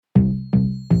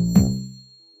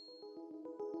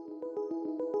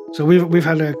So we've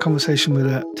had a conversation with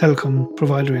a telecom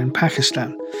provider in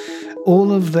Pakistan.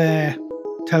 All of their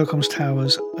telecoms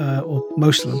towers, or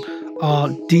most of them, are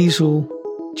diesel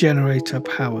generator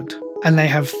powered, and they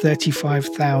have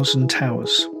 35,000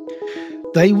 towers.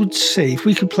 They would see, if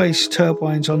we could place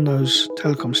turbines on those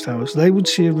telecoms towers, they would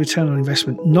see a return on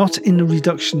investment, not in the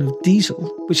reduction of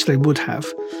diesel, which they would have,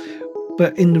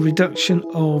 but in the reduction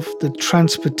of the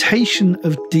transportation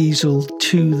of diesel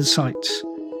to the sites.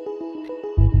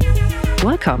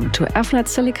 Welcome to FNet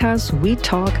Silica's We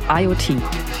Talk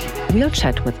IoT. We'll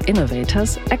chat with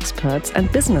innovators, experts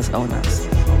and business owners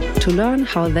to learn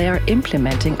how they are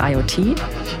implementing IoT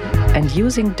and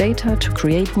using data to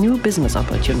create new business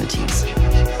opportunities.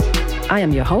 I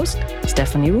am your host,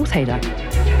 Stephanie Ruth Haydock.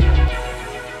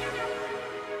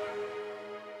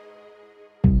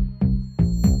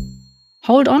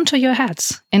 Hold on to your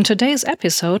hats. In today's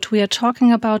episode, we are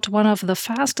talking about one of the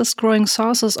fastest growing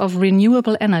sources of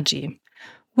renewable energy,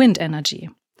 wind energy.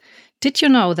 Did you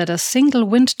know that a single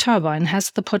wind turbine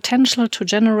has the potential to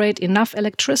generate enough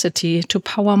electricity to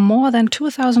power more than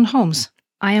 2,000 homes?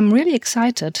 I am really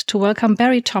excited to welcome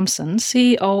Barry Thompson,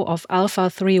 CEO of Alpha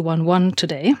 311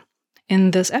 today.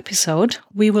 In this episode,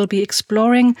 we will be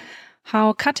exploring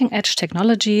how cutting-edge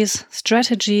technologies,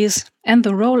 strategies, and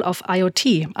the role of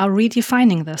IoT are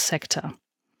redefining this sector.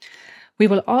 We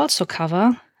will also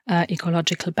cover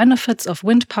ecological benefits of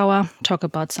wind power, talk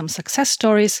about some success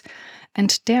stories,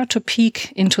 and dare to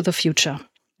peek into the future.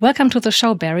 Welcome to the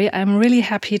show, Barry. I'm really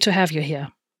happy to have you here.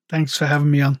 Thanks for having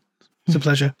me on. It's a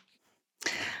pleasure.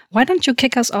 Why don't you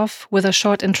kick us off with a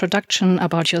short introduction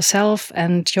about yourself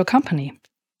and your company?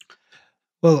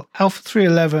 Well, Alpha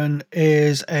 311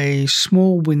 is a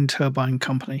small wind turbine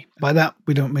company. By that,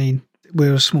 we don't mean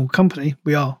we're a small company.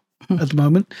 We are at the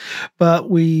moment. But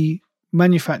we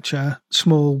manufacture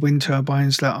small wind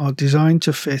turbines that are designed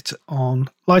to fit on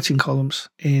lighting columns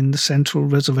in the central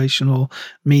reservation or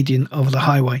median of the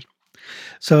highway.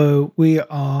 So we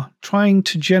are trying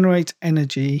to generate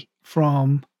energy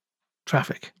from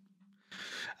traffic.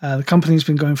 The company's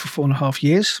been going for 4.5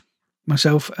 years.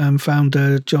 Myself and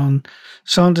founder John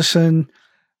Sanderson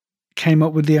came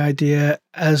up with the idea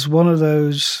as one of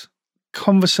those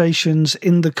conversations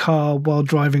in the car while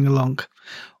driving along.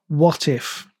 What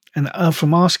if? And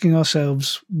from asking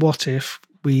ourselves, what if,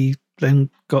 we then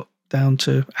got down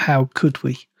to how could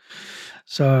we?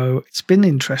 So it's been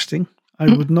interesting.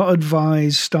 I would not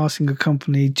advise starting a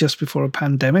company just before a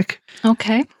pandemic.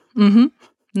 Okay.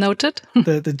 Noted.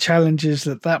 the challenges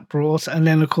that brought, and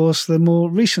then of course the more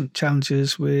recent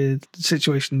challenges with the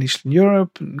situation in Eastern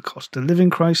Europe and cost of living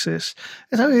crisis.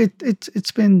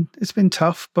 It's been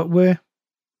tough, but we're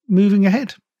moving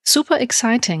ahead. Super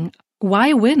exciting.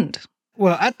 Why wind?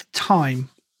 Well, at the time,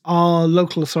 our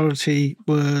local authority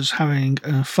was having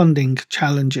funding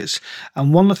challenges,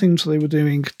 and one of the things they were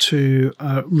doing to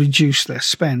reduce their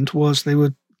spend was they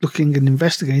were looking and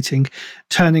investigating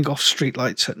turning off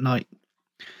streetlights at night.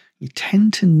 You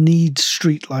tend to need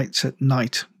streetlights at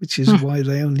night, which is why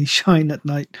they only shine at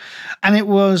night. And it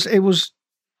was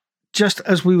just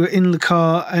as we were in the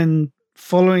car and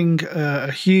following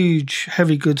a huge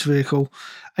heavy goods vehicle,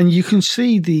 and you can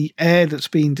see the air that's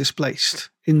being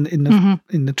displaced in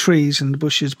the trees and the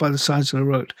bushes by the sides of the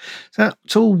road. So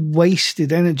it's all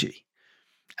wasted energy,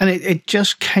 and it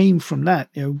just came from that.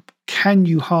 Can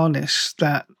you harness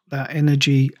that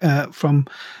energy from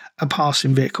a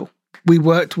passing vehicle? We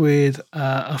worked with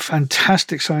a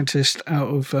fantastic scientist out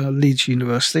of Leeds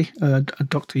University,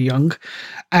 Dr. Young,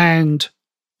 and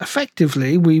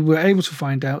effectively we were able to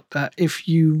find out that if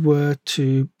you were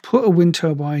to put a wind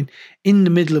turbine in the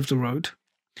middle of the road,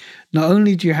 not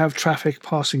only do you have traffic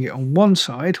passing it on one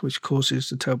side, which causes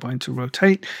the turbine to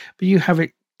rotate, but you have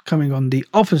it coming on the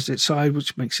opposite side,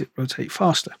 which makes it rotate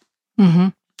faster.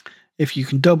 If you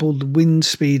can double the wind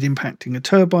speed impacting a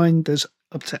turbine, there's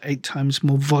up to 8 times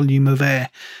more volume of air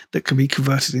that can be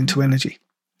converted into energy.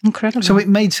 Incredible. So it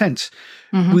made sense.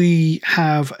 We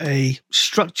have a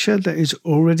structure that is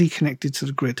already connected to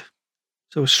the grid.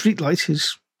 So a streetlight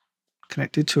is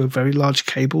connected to a very large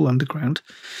cable underground,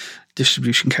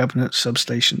 distribution cabinets,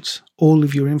 substations. All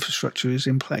of your infrastructure is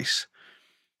in place.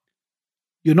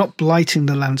 You're not blighting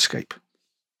the landscape.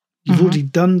 You've already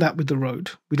done that with the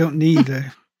road. We don't need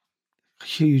a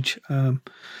huge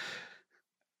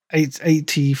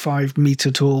 85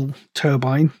 meter tall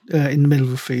turbine in the middle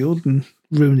of a field and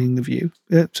ruining the view.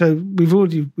 So we've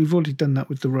already done that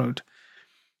with the road.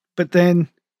 But then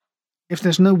if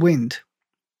there's no wind,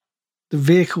 the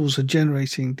vehicles are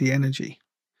generating the energy.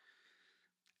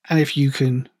 And if you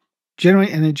can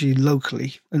generate energy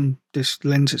locally, and this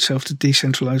lends itself to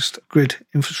decentralized grid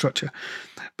infrastructure.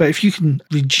 But if you can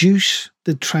reduce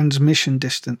the transmission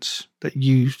distance that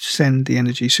you send the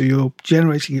energy, so you're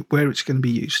generating it where it's going to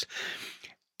be used,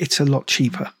 it's a lot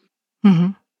cheaper.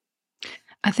 Mm-hmm.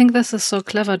 I think this is so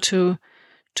clever to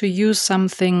use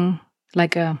something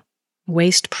like a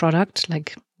waste product,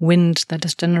 like wind that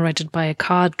is generated by a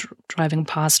car driving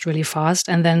past really fast,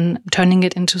 and then turning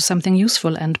it into something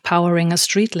useful and powering a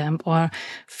street lamp or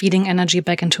feeding energy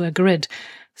back into a grid.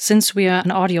 Since we are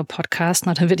an audio podcast,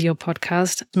 not a video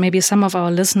podcast, maybe some of our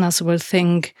listeners will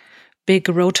think big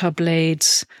rotor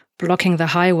blades blocking the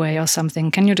highway or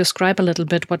something. Can you describe a little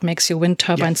bit what makes your wind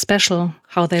turbine special,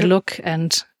 how they look,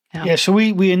 and yeah, so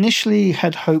we initially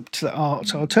had hoped that our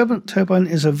turbine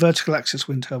is a vertical axis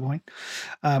wind turbine.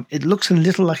 It looks a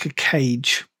little like a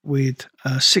cage with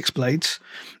 6 blades.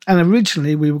 And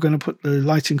originally we were going to put the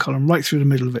lighting column right through the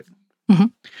middle of it. Mm-hmm.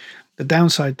 The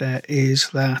downside there is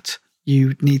that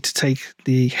you need to take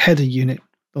the header unit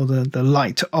or the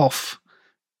light off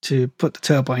to put the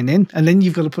turbine in. And then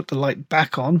you've got to put the light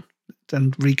back on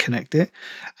and reconnect it.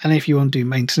 And if you want to do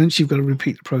maintenance, you've got to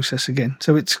repeat the process again.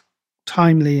 So it's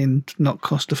timely and not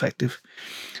cost effective.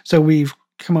 So we've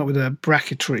come up with a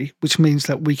bracketry, which means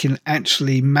that we can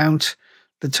actually mount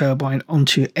the turbine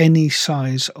onto any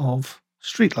size of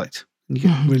streetlight. You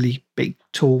get really big,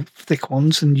 tall, thick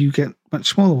ones, and you get much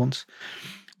smaller ones.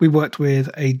 We worked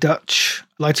with a Dutch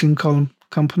lighting column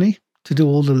company to do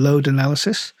all the load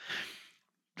analysis.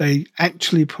 They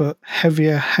actually put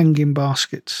heavier hanging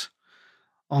baskets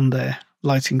on their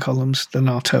lighting columns than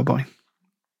our turbine.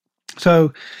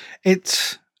 So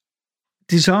it's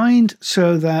designed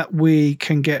so that we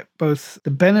can get both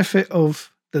the benefit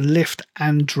of the lift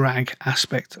and drag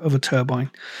aspect of a turbine.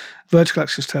 Vertical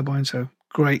axis turbines are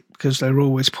great because they're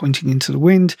always pointing into the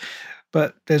wind,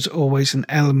 but there's always an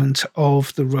element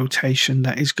of the rotation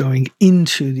that is going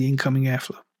into the incoming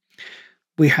airflow.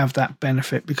 We have that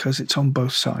benefit because it's on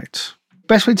both sides.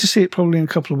 Best way to see it probably in a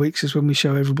couple of weeks is when we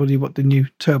show everybody what the new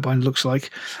turbine looks like.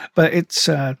 But it's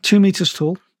 2 meters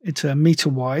tall. It's a meter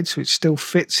wide, so it still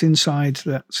fits inside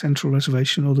that central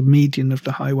reservation or the median of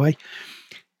the highway,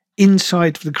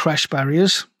 inside the crash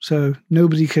barriers, so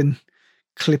nobody can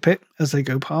clip it as they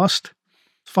go past.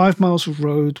 5 miles of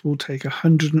road will take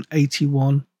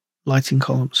 181 lighting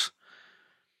columns.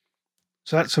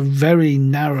 So that's a very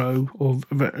narrow or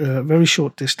very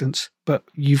short distance, but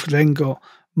you've then got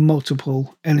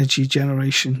multiple energy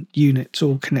generation units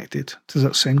all connected to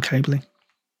that same cabling.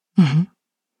 Mm-hmm.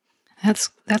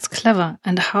 That's clever.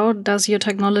 And how does your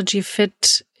technology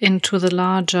fit into the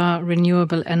larger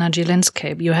renewable energy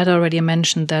landscape? You had already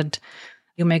mentioned that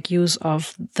you make use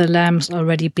of the lamps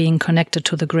already being connected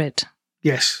to the grid.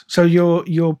 Yes. So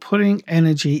you're putting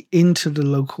energy into the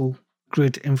local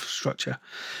grid infrastructure.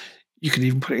 You could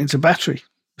even put it into battery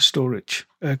storage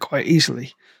quite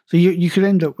easily. So you could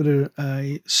end up with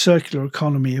a circular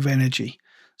economy of energy.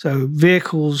 So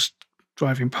vehicles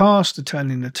driving past are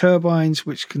turning the turbines,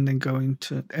 which can then go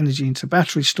into energy into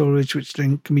battery storage, which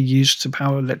then can be used to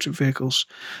power electric vehicles,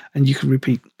 and you can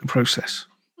repeat the process.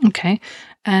 Okay.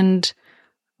 And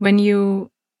when you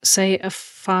say a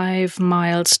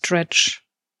 5-mile stretch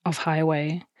of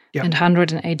highway and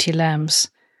 180 lamps,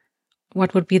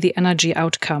 what would be the energy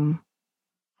outcome?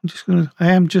 I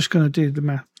am just gonna do the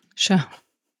math. Sure.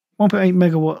 1.8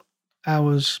 megawatt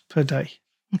hours per day.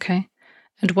 Okay.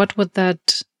 And what would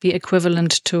that be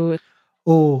equivalent to?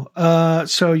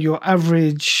 So your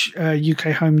average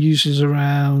UK home uses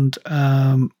around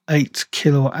 8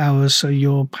 kilowatt hours. So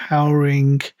you're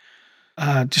powering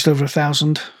just over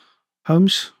 1,000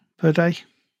 homes per day.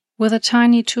 With a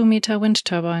tiny 2-meter wind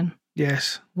turbine.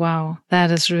 Yes. Wow, that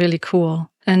is really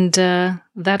cool. And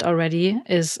that already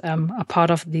is a part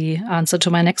of the answer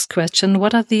to my next question.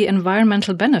 What are the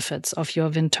environmental benefits of your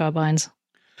wind turbines?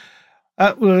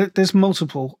 Well, there's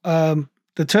multiple.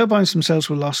 The turbines themselves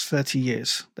will last 30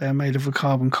 years. They're made of a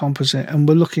carbon composite, and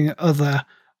we're looking at other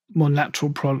more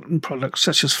natural products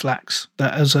such as flax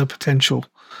that as a potential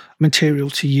material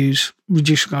to use,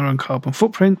 reducing our own carbon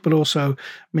footprint, but also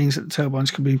means that the turbines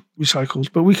can be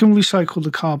recycled. But we can recycle the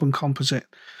carbon composite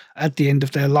at the end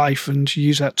of their life and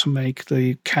use that to make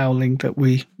the cowling that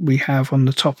we have on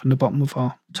the top and the bottom of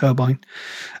our turbine.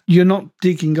 You're not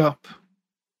digging up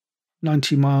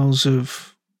 90 miles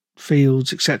of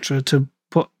fields, etc., to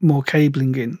put more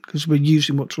cabling in because we're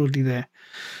using what's already there.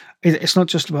 It's not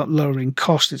just about lowering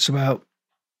cost, it's about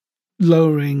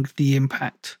lowering the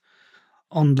impact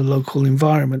on the local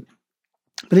environment.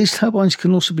 But these turbines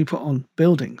can also be put on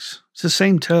buildings. It's the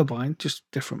same turbine, just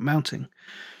different mounting.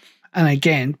 And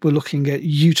again, we're looking at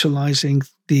utilizing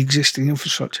the existing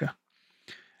infrastructure.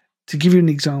 To give you an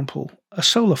example, a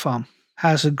solar farm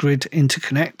has a grid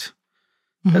interconnect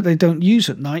that they don't use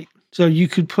at night. So you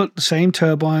could put the same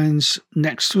turbines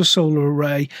next to a solar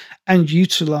array and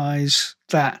utilize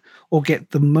that or get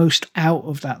the most out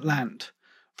of that land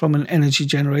from an energy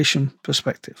generation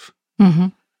perspective.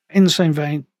 In the same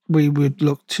vein, we would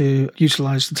look to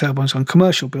utilize the turbines on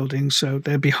commercial buildings, so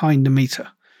they're behind the meter.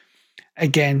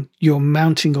 Again, you're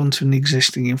mounting onto an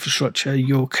existing infrastructure,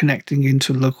 you're connecting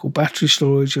into local battery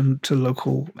storage and to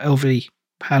local LV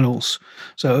panels.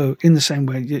 So in the same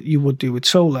way you would do with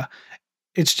solar,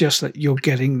 it's just that you're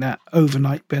getting that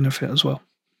overnight benefit as well.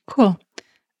 Cool.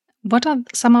 What are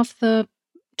some of the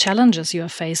challenges you are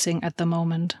facing at the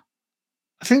moment?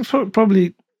 I think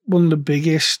probably one of the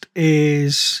biggest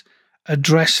is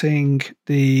addressing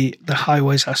the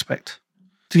highways aspect.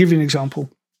 To give you an example,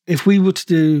 if we were to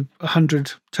do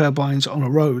 100 turbines on a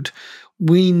road,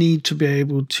 we need to be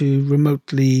able to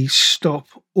remotely stop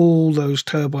all those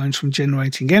turbines from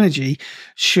generating energy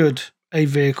should a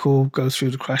vehicle go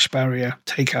through the crash barrier,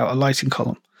 take out a lighting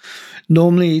column.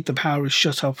 Normally, the power is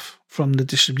shut off from the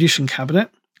distribution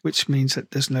cabinet, which means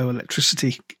that there's no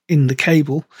electricity in the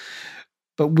cable,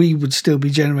 but we would still be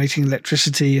generating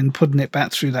electricity and putting it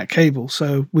back through that cable.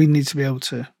 So we need to be able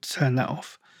to turn that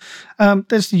off.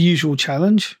 There's the usual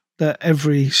challenge that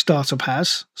every startup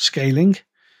has, scaling,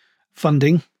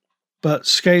 funding, but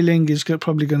scaling is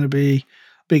probably going to be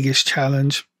biggest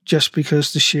challenge just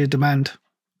because the sheer demand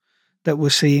that we're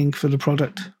seeing for the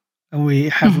product, and we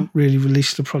haven't really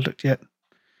released the product yet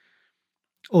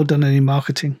or done any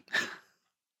marketing.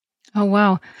 Oh,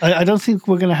 wow. I don't think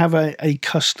we're going to have a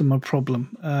customer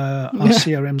problem. Our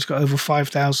CRM's got over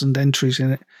 5,000 entries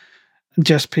in it.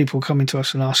 Just people coming to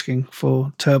us and asking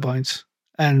for turbines,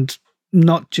 and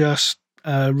not just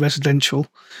residential,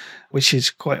 which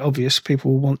is quite obvious.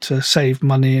 People want to save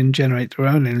money and generate their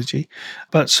own energy,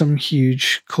 but some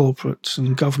huge corporates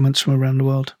and governments from around the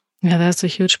world. Yeah, there's a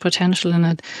huge potential in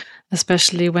it,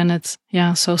 especially when it's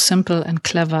so simple and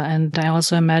clever. And I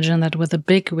also imagine that with the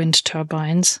big wind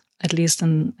turbines, at least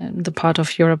in the part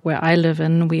of Europe where I live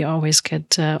in, we always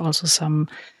get also some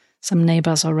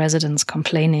neighbors or residents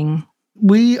complaining.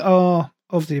 We are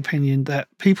of the opinion that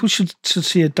people should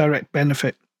see a direct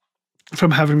benefit from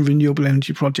having renewable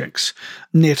energy projects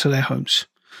near to their homes.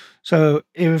 So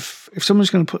if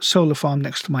someone's going to put a solar farm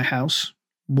next to my house,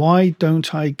 why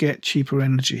don't I get cheaper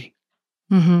energy?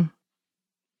 So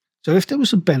if there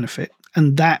was a benefit,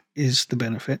 and that is the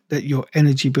benefit, that your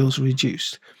energy bills are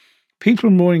reduced, people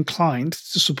are more inclined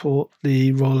to support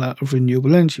the rollout of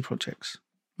renewable energy projects.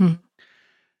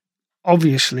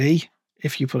 Obviously,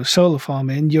 if you put a solar farm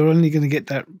in, you're only going to get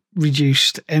that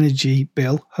reduced energy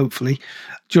bill, hopefully,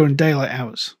 during daylight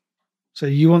hours. So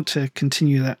you want to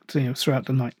continue that throughout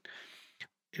the night.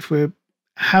 If we're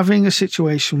having a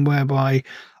situation whereby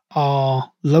our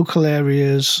local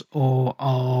areas or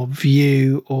our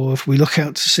view, or if we look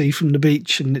out to sea from the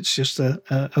beach and it's just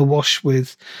a wash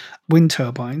with wind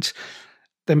turbines,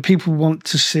 then people want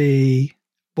to see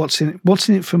what's in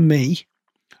it for me,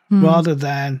 rather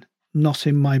than not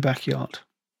in my backyard.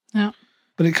 Yeah.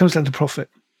 But it comes down to profit,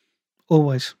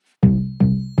 always.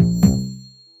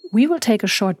 We will take a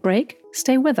short break.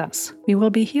 Stay with us. We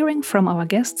will be hearing from our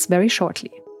guests very shortly.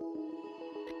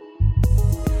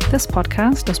 This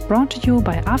podcast is brought to you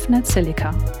by Avnet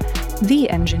Silica, the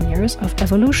engineers of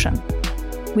evolution.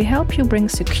 We help you bring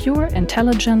secure,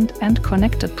 intelligent, and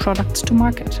connected products to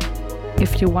market.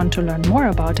 If you want to learn more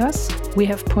about us, we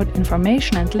have put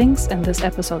information and links in this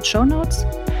episode's show notes,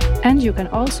 and you can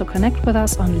also connect with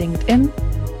us on LinkedIn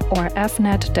or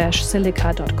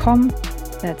avnet-silica.com.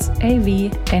 That's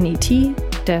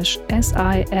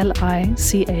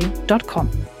avnet-silica.com.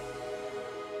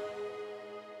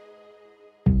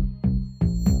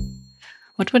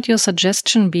 What would your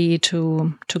suggestion be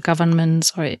to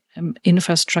governments or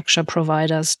infrastructure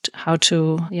providers how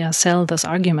to sell this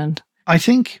argument? I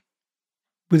think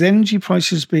with energy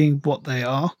prices being what they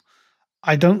are,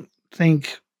 I don't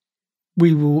think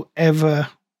we will ever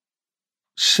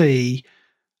see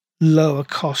lower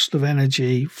cost of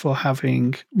energy for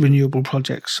having renewable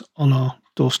projects on our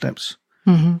doorsteps.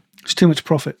 It's too much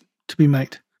profit to be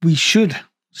made. We should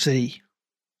see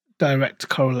direct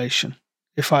correlation.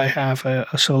 If I have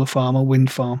a solar farm, a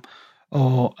wind farm,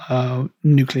 or a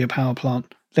nuclear power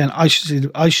plant, then I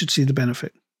should see the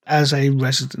benefit. As a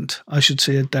resident, I should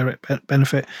see a direct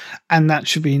benefit, and that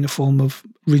should be in the form of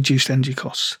reduced energy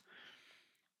costs.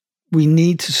 We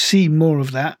need to see more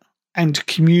of that, and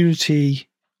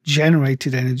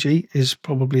community-generated energy is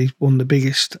probably one of the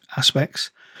biggest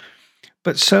aspects.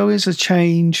 But so is a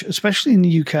change, especially in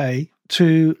the UK,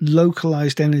 to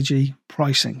localised energy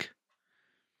pricing.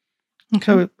 Okay.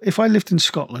 So if I lived in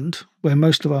Scotland, where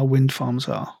most of our wind farms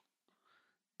are,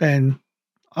 then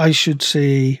I should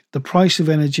see the price of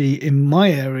energy in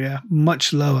my area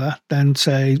much lower than,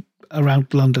 say,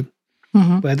 around London,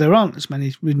 where there aren't as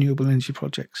many renewable energy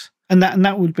projects. And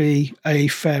that would be a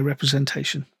fair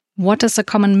representation. What is a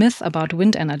common myth about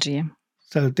wind energy?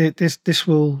 So this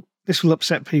will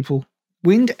upset people.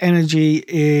 Wind energy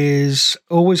is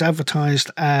always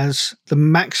advertised as the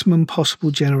maximum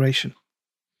possible generation.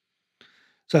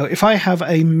 So if I have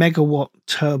a megawatt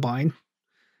turbine,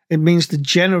 it means the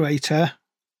generator,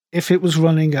 if it was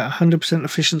running at 100%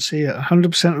 efficiency at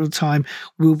 100% of the time,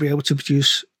 will be able to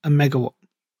produce a megawatt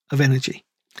of energy.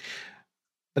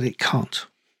 But it can't,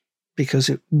 because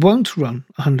it won't run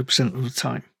 100% of the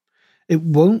time. It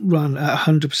won't run at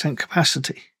 100%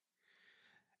 capacity.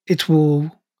 It will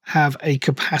have a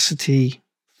capacity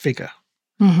figure.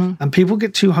 And people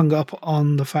get too hung up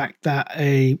on the fact that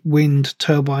a wind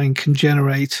turbine can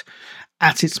generate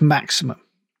at its maximum,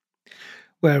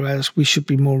 whereas we should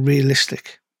be more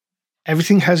realistic.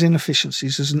 Everything has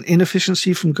inefficiencies. There's an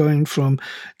inefficiency from going from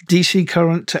DC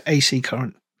current to AC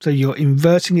current. So you're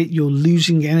inverting it, you're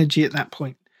losing energy at that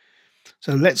point.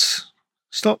 So let's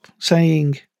stop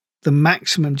saying the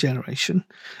maximum generation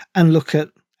and look at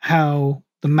how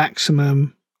the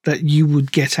maximum that you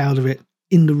would get out of it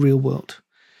in the real world.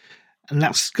 And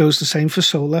that goes the same for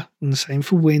solar and the same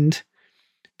for wind.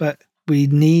 But we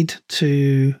need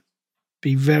to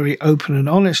be very open and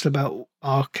honest about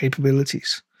our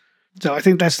capabilities. So I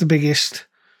think that's the biggest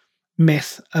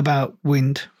myth about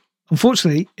wind.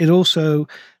 Unfortunately, it also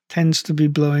tends to be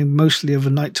blowing mostly over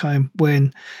nighttime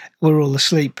when we're all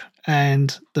asleep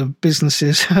and the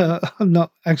businesses are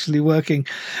not actually working.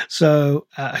 So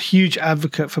a huge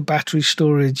advocate for battery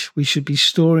storage. We should be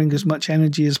storing as much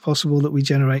energy as possible that we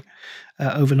generate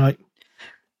overnight.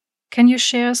 Can you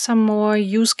share some more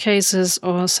use cases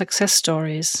or success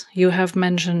stories? You have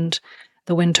mentioned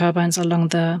the wind turbines along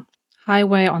the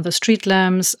highway, on the street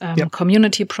lamps,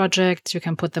 community projects. You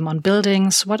can put them on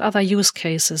buildings. What other use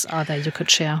cases are there you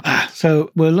could share? So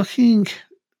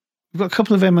we've got a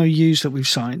couple of MOUs that we've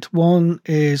signed. One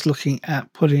is looking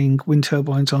at putting wind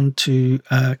turbines onto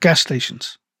gas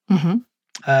stations. In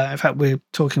fact, we're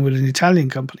talking with an Italian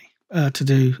company to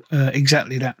do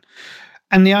exactly that.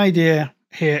 And the idea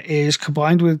here is,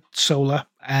 combined with solar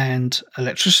and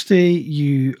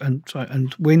electricity,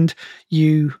 and wind,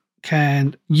 you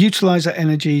can utilize that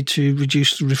energy to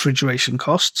reduce the refrigeration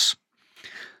costs.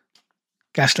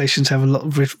 Gas stations have a lot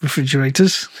of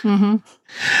refrigerators,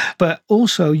 but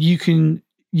also you can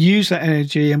use that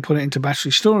energy and put it into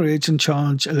battery storage and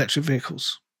charge electric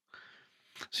vehicles.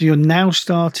 So you're now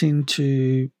starting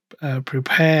to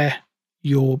prepare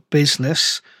your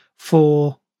business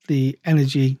for the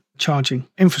energy charging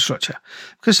infrastructure,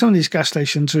 because some of these gas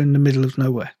stations are in the middle of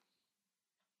nowhere.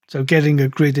 So getting a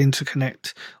grid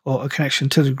interconnect or a connection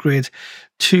to the grid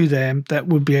to them that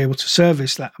would be able to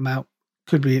service that amount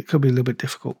could be a little bit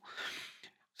difficult.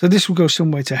 So this will go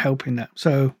some way to helping that.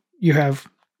 So you have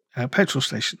petrol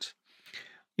stations.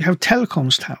 You have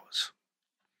telecoms towers.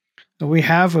 Now we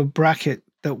have a bracket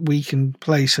that we can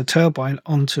place a turbine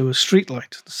onto a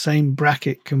streetlight. The same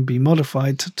bracket can be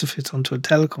modified to fit onto a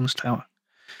telecoms tower.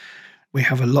 We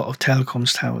have a lot of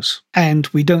telecoms towers, and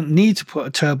we don't need to put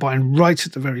a turbine right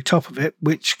at the very top of it,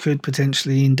 which could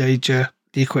potentially endanger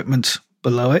the equipment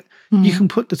below it. You can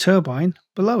put the turbine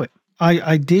below it.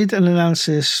 I did an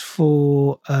analysis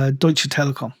for Deutsche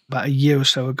Telekom about a year or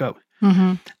so ago.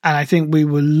 And I think we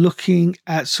were looking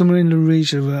at somewhere in the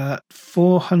region of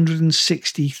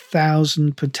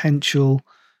 460,000 potential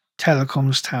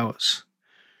telecoms towers.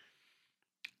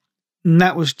 And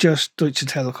that was just Deutsche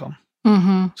Telekom.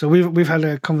 So we've had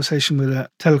a conversation with a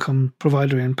telecom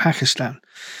provider in Pakistan.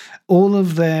 All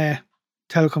of their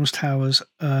telecoms towers,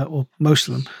 or most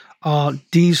of them, are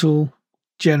diesel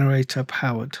generator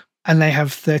powered, and they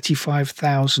have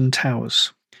 35,000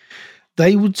 towers.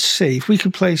 They would see, if we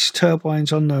could place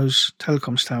turbines on those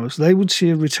telecoms towers, they would see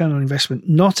a return on investment,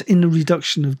 not in the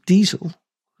reduction of diesel,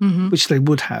 which they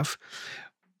would have,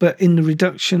 but in the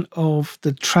reduction of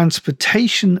the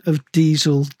transportation of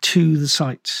diesel to the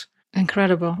sites.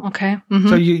 Incredible. Okay.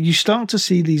 So you start to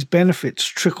see these benefits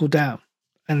trickle down,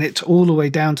 and it's all the way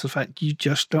down to the fact you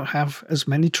just don't have as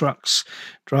many trucks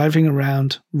driving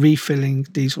around refilling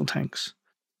diesel tanks.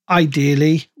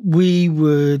 Ideally, we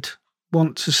would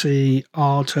want to see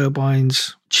our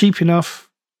turbines cheap enough,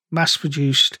 mass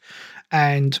produced,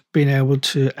 and being able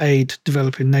to aid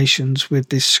developing nations with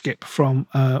this skip from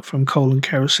coal and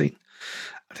kerosene.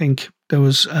 I think there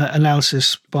was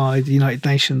analysis by the United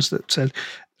Nations that said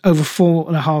over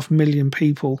 4.5 million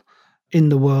people in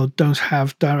the world don't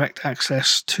have direct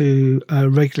access to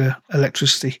regular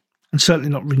electricity, and certainly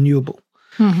not renewable.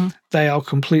 Mm-hmm. They are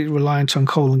completely reliant on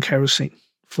coal and kerosene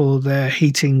for their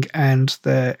heating and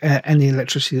their any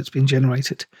electricity that's been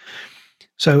generated.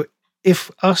 So if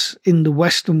us in the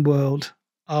Western world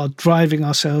are driving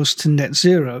ourselves to net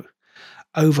zero,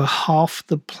 over half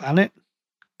the planet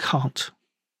can't.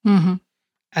 Mm-hmm.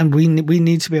 And we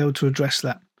need to be able to address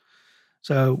that.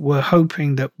 So we're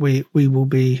hoping that we will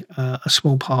be a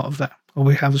small part of that, or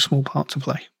we have a small part to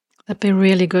play. That'd be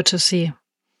really good to see.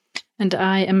 And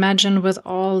I imagine with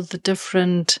all the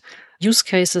different use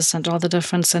cases and all the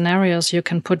different scenarios you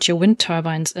can put your wind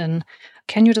turbines in,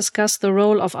 can you discuss the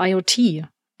role of IoT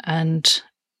and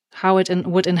how it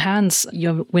would enhance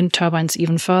your wind turbines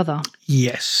even further?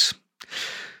 Yes.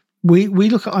 We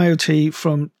look at IoT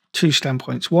from two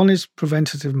standpoints. One is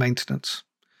preventative maintenance.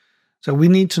 So we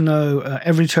need to know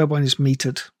every turbine is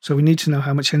metered. So we need to know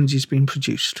how much energy is being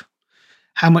produced,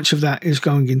 how much of that is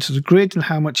going into the grid, and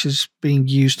how much is being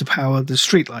used to power the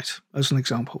streetlight, as an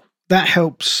example. That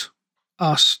helps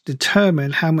us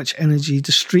determine how much energy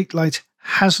the streetlight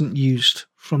hasn't used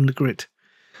from the grid,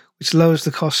 which lowers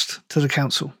the cost to the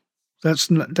council.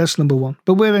 That's number one.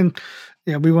 But we're then,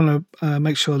 we want to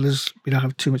make sure we don't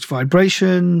have too much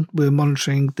vibration. We're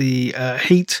monitoring the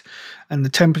heat and the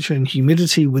temperature and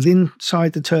humidity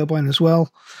inside the turbine as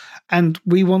well. And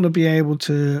we want to be able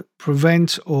to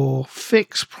prevent or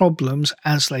fix problems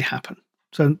as they happen.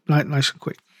 So nice and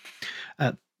quick.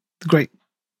 The great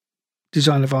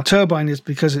design of our turbine is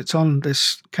because it's on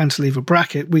this cantilever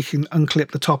bracket, we can unclip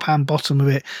the top and bottom of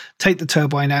it, take the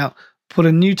turbine out, put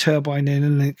a new turbine in,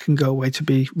 and it can go away to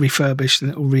be refurbished,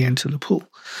 and it will re-enter the pool.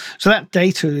 So that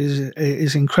data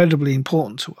is incredibly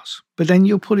important to us. But then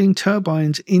you're putting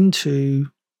turbines into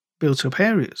built-up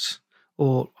areas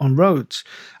or on roads,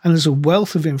 and there's a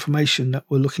wealth of information that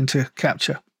we're looking to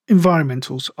capture.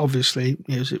 Environmentals, obviously,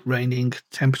 is it raining,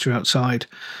 temperature outside,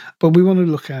 but we want to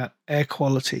look at air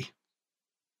quality.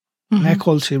 Mm-hmm. And air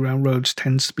quality around roads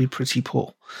tends to be pretty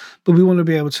poor, but we want to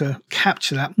be able to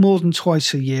capture that more than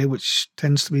twice a year, which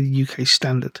tends to be the UK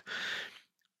standard.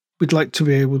 We'd like to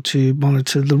be able to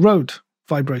monitor the road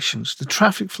vibrations, the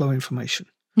traffic flow information.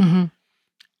 Mm-hmm.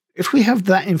 If we have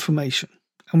that information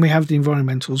and we have the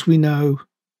environmentals, we know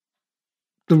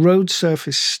the road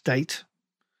surface state,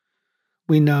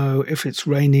 we know if it's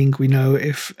raining, we know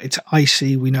if it's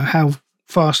icy, we know how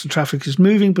fast the traffic is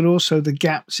moving, but also the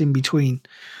gaps in between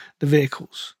the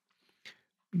vehicles.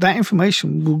 That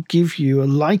information will give you a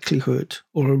likelihood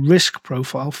or a risk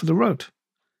profile for the road.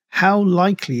 How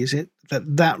likely is it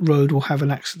that that road will have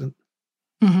an accident?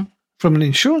 Mm-hmm. From an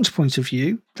insurance point of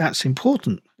view, that's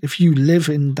important. If you live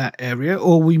in that area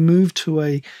or we move to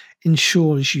a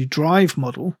insure as you drive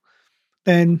model,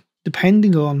 then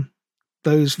depending on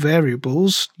those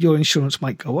variables, your insurance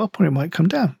might go up or it might come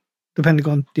down, depending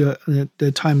on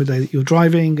the time of day that you're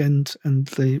driving and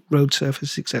the road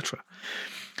surface, etc.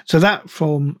 So that,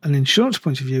 from an insurance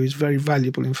point of view, is very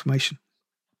valuable information.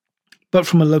 But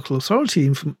from a local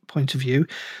authority point of view,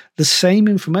 the same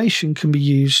information can be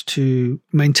used to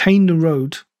maintain the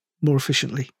road more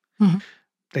efficiently. Mm-hmm.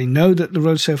 They know that the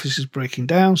road surface is breaking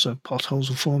down, so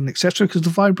potholes are forming, etc., because the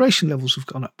vibration levels have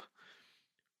gone up.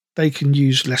 They can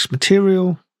use less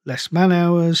material, less man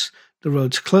hours, the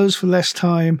road's closed for less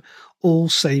time, all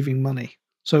saving money.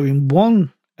 So in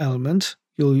one element,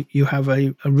 you have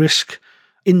a risk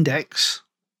index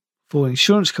for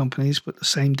insurance companies, but the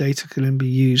same data can then be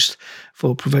used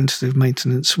for preventative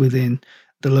maintenance within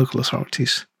the local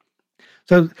authorities.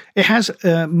 So it has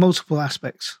multiple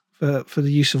aspects for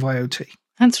the use of IoT.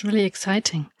 That's really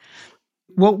exciting.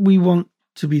 What we want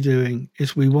to be doing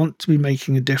is we want to be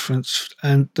making a difference,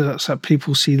 and that's that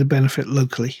people see the benefit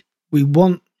locally. We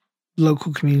want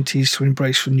local communities to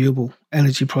embrace renewable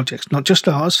energy projects, not just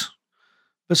ours,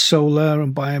 but solar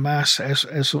and biomass,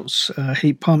 air source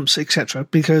heat pumps, etc.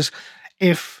 Because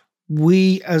if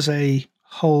we as a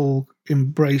whole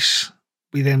embrace,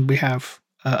 we have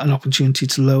an opportunity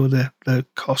to lower the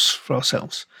costs for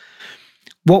ourselves.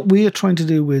 What we are trying to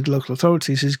do with local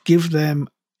authorities is give them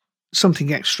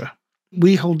something extra.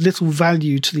 We hold little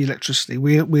value to the electricity.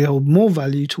 We hold more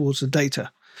value towards the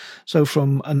data. So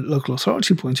from a local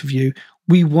authority point of view,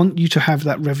 we want you to have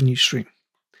that revenue stream.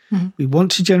 Mm-hmm. We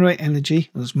want to generate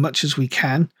energy as much as we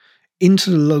can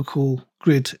into the local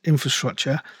grid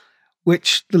infrastructure,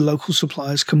 which the local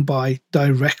suppliers can buy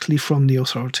directly from the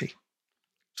authority.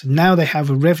 So now they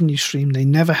have a revenue stream they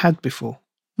never had before.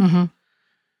 Mm-hmm.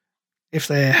 If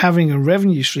they're having a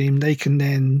revenue stream, they can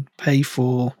then pay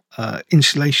for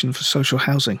insulation for social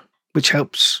housing, which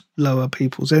helps lower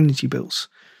people's energy bills.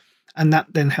 And that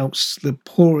then helps the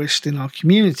poorest in our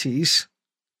communities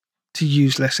to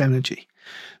use less energy.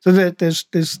 So there's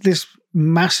this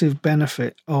massive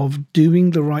benefit of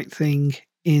doing the right thing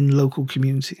in local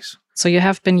communities. So you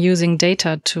have been using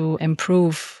data to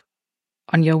improve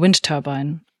on your wind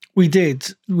turbine. We did.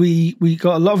 We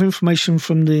got a lot of information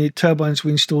from the turbines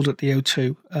we installed at the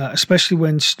O2, especially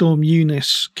when Storm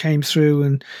Eunice came through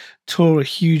and tore a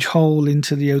huge hole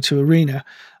into the O2 arena.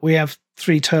 We have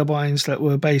 3 turbines that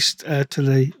were based to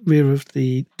the rear of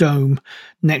the dome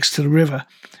next to the river.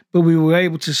 But we were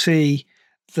able to see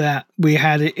that we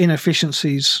had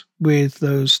inefficiencies with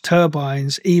those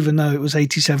turbines, even though it was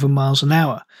 87 miles an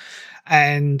hour.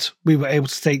 And we were able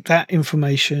to take that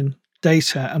information,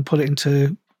 data, and put it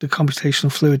into the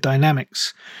computational fluid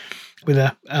dynamics with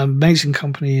an amazing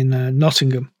company in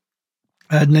Nottingham,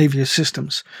 Navia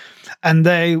Systems. And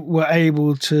they were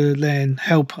able to then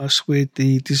help us with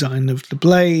the design of the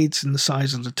blades and the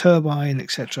size of the turbine,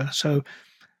 etc. So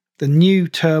the new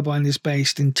turbine is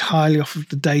based entirely off of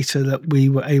the data that we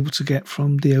were able to get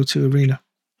from the O2 arena.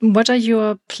 What are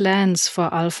your plans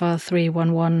for Alpha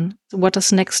 311? What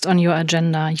is next on your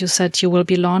agenda? You said you will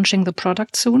be launching the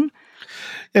product soon?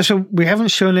 Yeah, so we haven't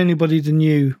shown anybody the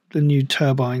new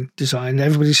turbine design.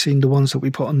 Everybody's seen the ones that we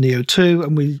put on the O2,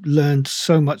 and we learned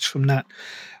so much from that.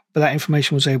 But that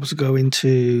information was able to go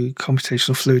into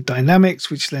computational fluid dynamics,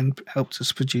 which then helped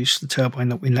us produce the turbine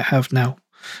that we have now.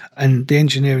 And the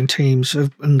engineering teams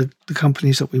and the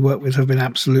companies that we work with have been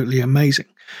absolutely amazing.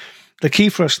 The key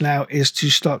for us now is to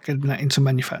start getting that into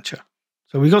manufacture.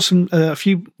 So we've got a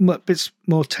few bits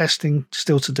more testing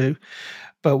still to do,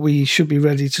 but we should be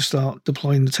ready to start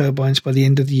deploying the turbines by the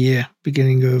end of the year,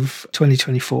 beginning of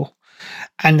 2024.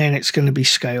 And then it's going to be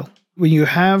scale. When you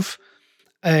have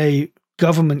a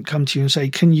government come to you and say,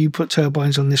 can you put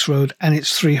turbines on this road, and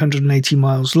it's 380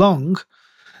 miles long,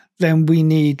 then we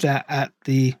need that at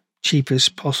the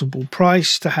cheapest possible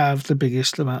price to have the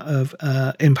biggest amount of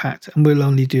impact. And we'll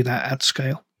only do that at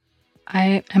scale.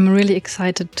 I am really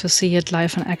excited to see it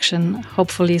live in action,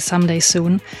 hopefully someday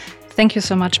soon. Thank you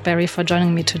so much, Barry, for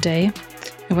joining me today.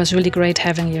 It was really great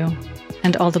having you,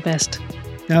 and all the best.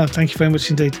 No, thank you very much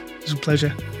indeed. It was a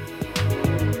pleasure.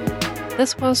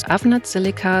 This was Avnet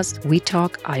Silica's We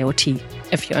Talk IoT.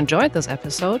 If you enjoyed this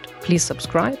episode, please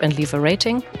subscribe and leave a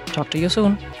rating. Talk to you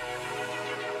soon.